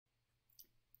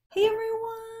Hey everyone!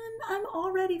 I'm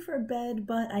all ready for bed,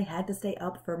 but I had to stay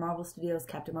up for Marvel Studios'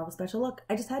 Captain Marvel special look.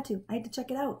 I just had to. I had to check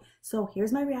it out. So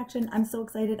here's my reaction. I'm so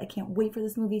excited. I can't wait for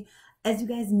this movie. As you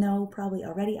guys know probably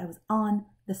already, I was on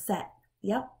the set.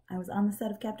 Yep, I was on the set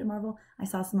of Captain Marvel. I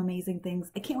saw some amazing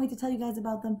things. I can't wait to tell you guys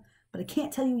about them, but I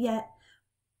can't tell you yet.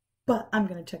 But I'm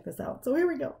going to check this out. So here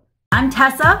we go. I'm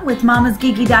Tessa with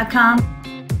mamasgeeky.com.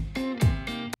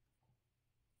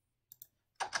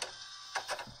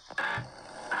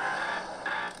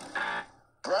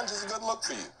 Grunge is a good look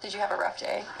for you. Did you have a rough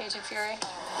day, Agent Fury?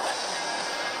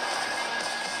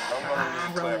 I'm gonna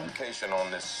need clarification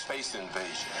on this space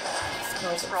invasion.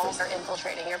 These Skrulls are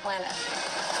infiltrating your planet.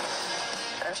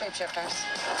 They're shapeshifters.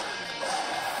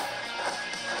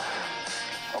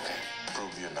 Okay,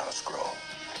 prove you're not a Skrull.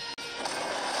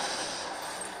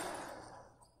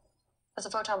 That's a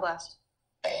photon blast.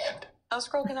 And? A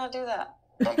Skrull cannot do that.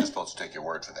 I'm just supposed to take your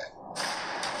word for that.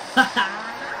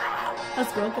 A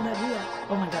Skrull cannot do that.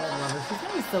 Oh my god, I love her. She's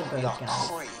gonna be so good, Not guys.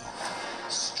 Brie.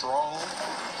 Strong,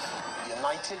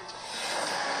 united.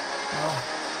 Oh,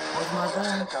 there's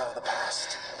Marvel. Look out of the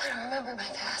past. I don't remember my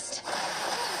past.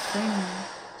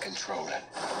 Control it.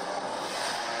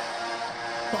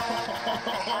 I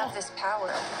have this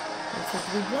power, This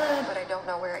is the blood. but I don't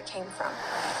know where it came from.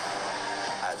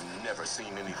 I've never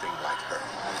seen anything like her.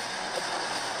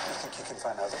 You think you can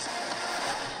find others?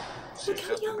 Look She's how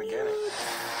just the young he beginning. looks.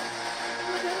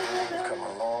 Oh my god, I love You've it. come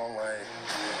a long way.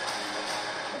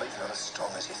 But you're not as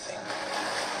strong as you think.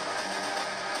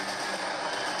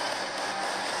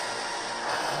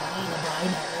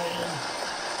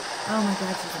 Oh my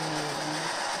god, she's amazing.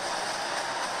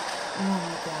 Oh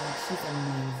my god, she's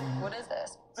amazing. What is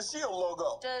this? The SHIELD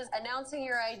logo. Does announcing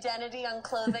your identity on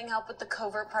clothing help with the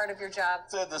covert part of your job?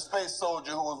 Said the space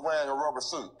soldier who was wearing a rubber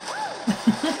suit.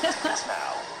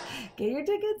 Now. Get your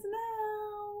tickets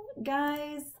now,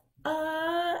 guys.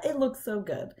 It looks so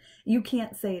good. You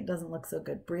can't say it doesn't look so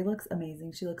good. Brie looks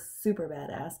amazing. She looks super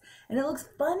badass. And it looks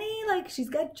funny. Like, she's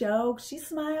got jokes. She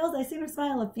smiles. I've seen her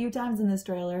smile a few times in this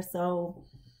trailer, so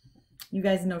you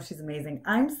guys know she's amazing.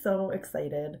 I'm so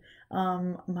excited.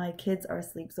 My kids are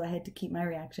asleep, so I had to keep my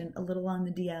reaction a little on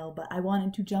the DL, but I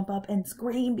wanted to jump up and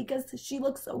scream because she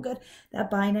looks so good. That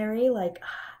binary, like,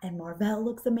 and Marvel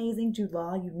looks amazing. Jude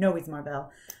Law, you know he's Marvel.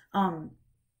 Oh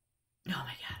my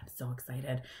god, I'm so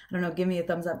excited. I don't know, give me a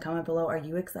thumbs up, comment below. Are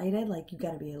you excited? Like, you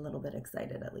gotta be a little bit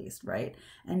excited at least, right?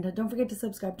 And don't forget to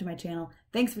subscribe to my channel.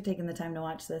 Thanks for taking the time to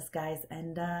watch this, guys.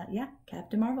 And yeah,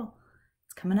 Captain Marvel,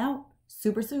 it's coming out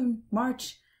super soon,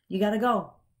 March. You gotta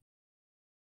go.